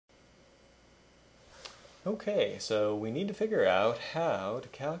Okay, so we need to figure out how to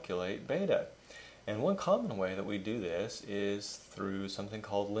calculate beta. And one common way that we do this is through something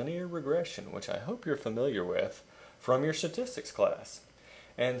called linear regression, which I hope you're familiar with from your statistics class.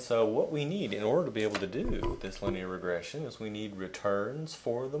 And so what we need in order to be able to do this linear regression is we need returns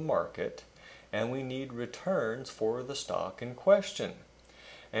for the market and we need returns for the stock in question.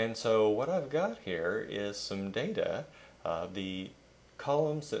 And so what I've got here is some data. The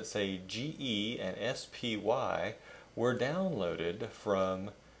columns that say GE and SPY were downloaded from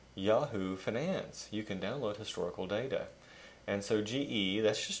Yahoo Finance. You can download historical data. And so GE,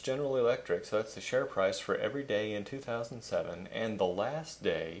 that's just General Electric, so that's the share price for every day in 2007 and the last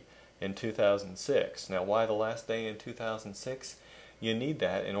day in 2006. Now why the last day in 2006? You need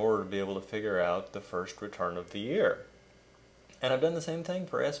that in order to be able to figure out the first return of the year. And I've done the same thing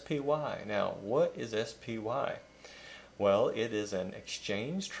for SPY. Now what is SPY? Well, it is an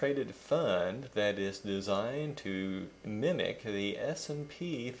exchange-traded fund that is designed to mimic the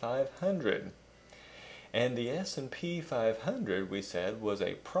S&P 500. And the S&P 500, we said, was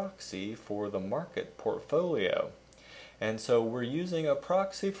a proxy for the market portfolio. And so we're using a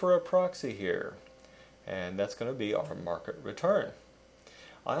proxy for a proxy here. And that's going to be our market return.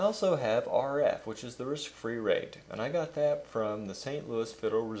 I also have RF, which is the risk-free rate. And I got that from the St. Louis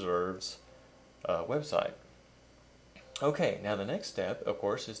Federal Reserve's website. Okay, now the next step, of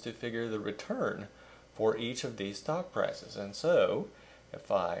course, is to figure the return for each of these stock prices. And so, if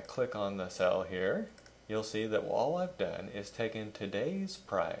I click on the cell here, you'll see that all I've done is taken today's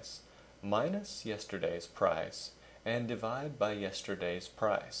price minus yesterday's price and divide by yesterday's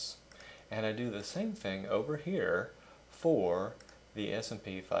price. And I do the same thing over here for the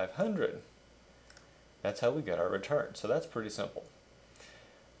S&P 500. That's how we get our return. So that's pretty simple.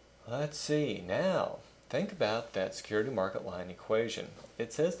 Let's see, now think about that security market line equation.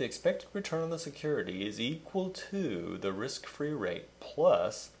 It says the expected return on the security is equal to the risk-free rate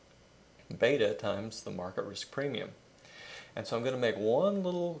plus beta times the market risk premium. And so I'm going to make one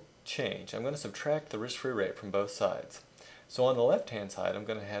little change. I'm going to subtract the risk-free rate from both sides. So on the left-hand side, I'm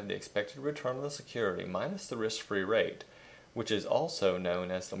going to have the expected return on the security minus the risk-free rate, which is also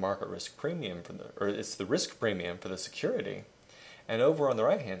known as the market risk premium, it's the risk premium for the security. And over on the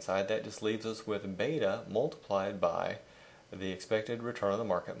right-hand side, that just leaves us with beta multiplied by the expected return on the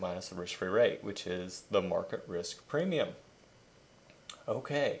market minus the risk-free rate, which is the market risk premium.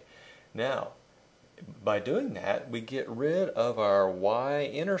 Okay, now, by doing that, we get rid of our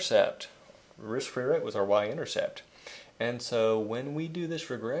y-intercept. Risk-free rate was our y-intercept. And so when we do this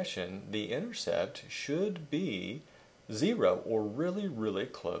regression, the intercept should be 0 or really, really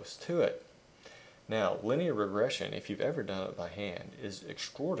close to it. Now, linear regression, if you've ever done it by hand, is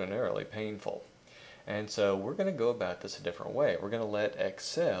extraordinarily painful. And so we're going to go about this a different way. We're going to let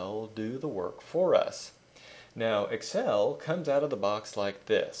Excel do the work for us. Now, Excel comes out of the box like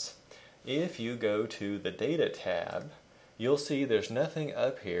this. If you go to the Data tab, you'll see there's nothing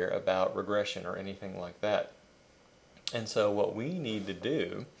up here about regression or anything like that. And so what we need to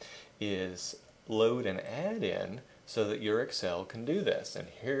do is load an add-in so that your Excel can do this. And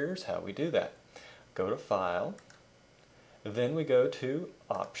here's how we do that. Go to File, then we go to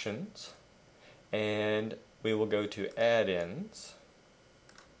Options, and we will go to Add-ins.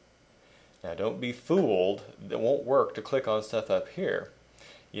 Now don't be fooled, it won't work to click on stuff up here.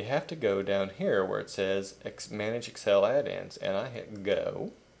 You have to go down here where it says Manage Excel Add-ins, and I hit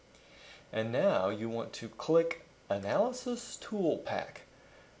Go. And now you want to click Analysis Tool Pack.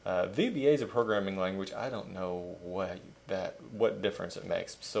 VBA is a programming language. I don't know what difference it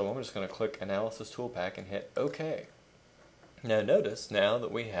makes. So I'm just going to click Analysis Tool Pack and hit OK. Now notice now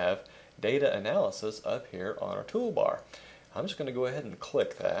that we have Data Analysis up here on our toolbar. I'm just going to go ahead and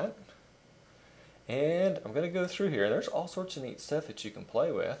click that. And I'm going to go through here. There's all sorts of neat stuff that you can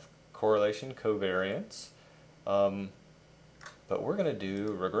play with. Correlation, covariance. But we're going to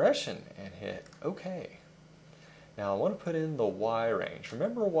do regression and hit OK. Now I want to put in the Y range.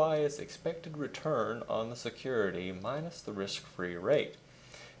 Remember, Y is expected return on the security minus the risk-free rate.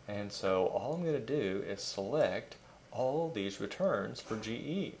 And so all I'm going to do is select all these returns for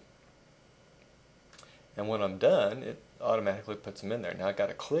GE. And when I'm done, it automatically puts them in there. Now I've got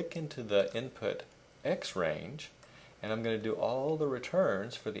to click into the input X range, and I'm going to do all the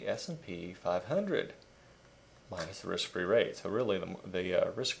returns for the S&P 500 minus the risk-free rate. So really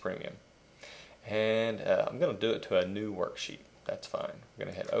the risk premium. And I'm going to do it to a new worksheet. That's fine. I'm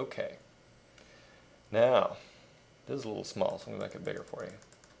going to hit OK. Now, this is a little small, so I'm going to make it bigger for you.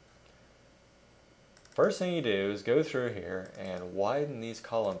 First thing you do is go through here and widen these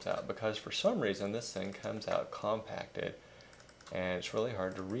columns out, because for some reason this thing comes out compacted and it's really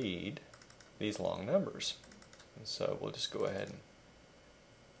hard to read these long numbers. And so we'll just go ahead and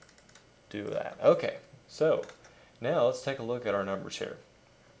do that. Okay, so now let's take a look at our numbers here.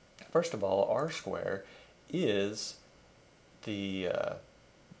 First of all, R squared is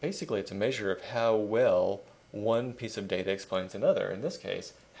basically it's a measure of how well one piece of data explains another. In this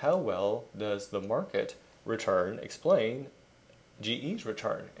case, how well does the market return explain GE's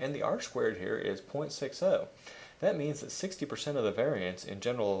return? And the R squared here is 0.60. That means that 60% of the variance in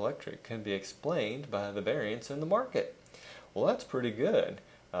General Electric can be explained by the variance in the market. Well, that's pretty good.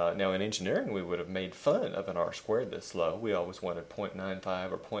 Now in engineering we would have made fun of an R squared this low. We always wanted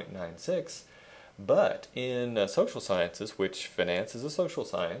 0.95 or 0.96. But in social sciences, which finance is a social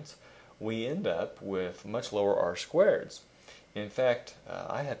science, we end up with much lower R squareds. In fact,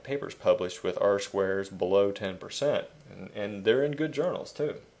 I had papers published with R squares below 10%, and they're in good journals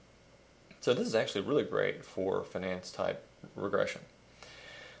too. So this is actually really great for finance type regression.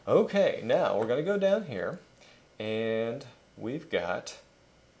 Okay, now we're going to go down here, and we've got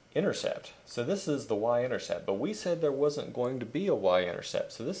intercept. So this is the y-intercept, but we said there wasn't going to be a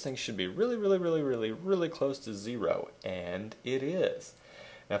y-intercept, so this thing should be really close to 0, and it is.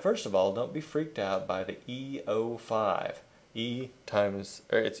 Now first of all, don't be freaked out by the E05.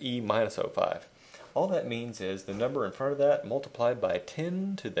 It's E minus 05. All that means is the number in front of that multiplied by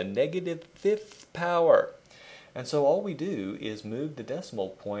 10 to the negative 5th power. And so all we do is move the decimal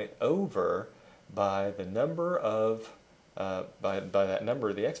point over by the number of by that number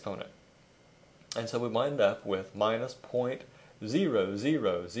of the exponent. And so we wind up with minus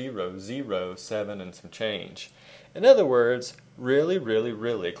 0.00007 and some change. In other words,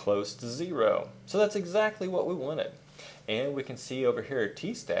 really close to 0. So that's exactly what we wanted. And we can see over here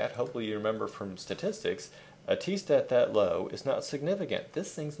t-stat, hopefully you remember from statistics, a t-stat that low is not significant.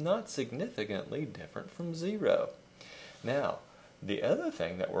 This thing's not significantly different from 0. Now, the other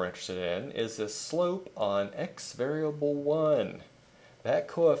thing that we're interested in is the slope on x variable 1. That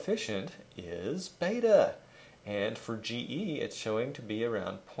coefficient is beta. And for GE, it's showing to be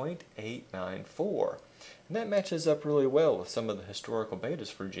around 0.894. And that matches up really well with some of the historical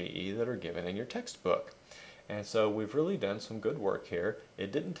betas for GE that are given in your textbook. And so we've really done some good work here.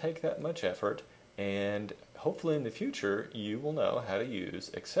 It didn't take that much effort, and hopefully in the future you will know how to use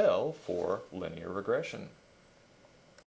Excel for linear regression.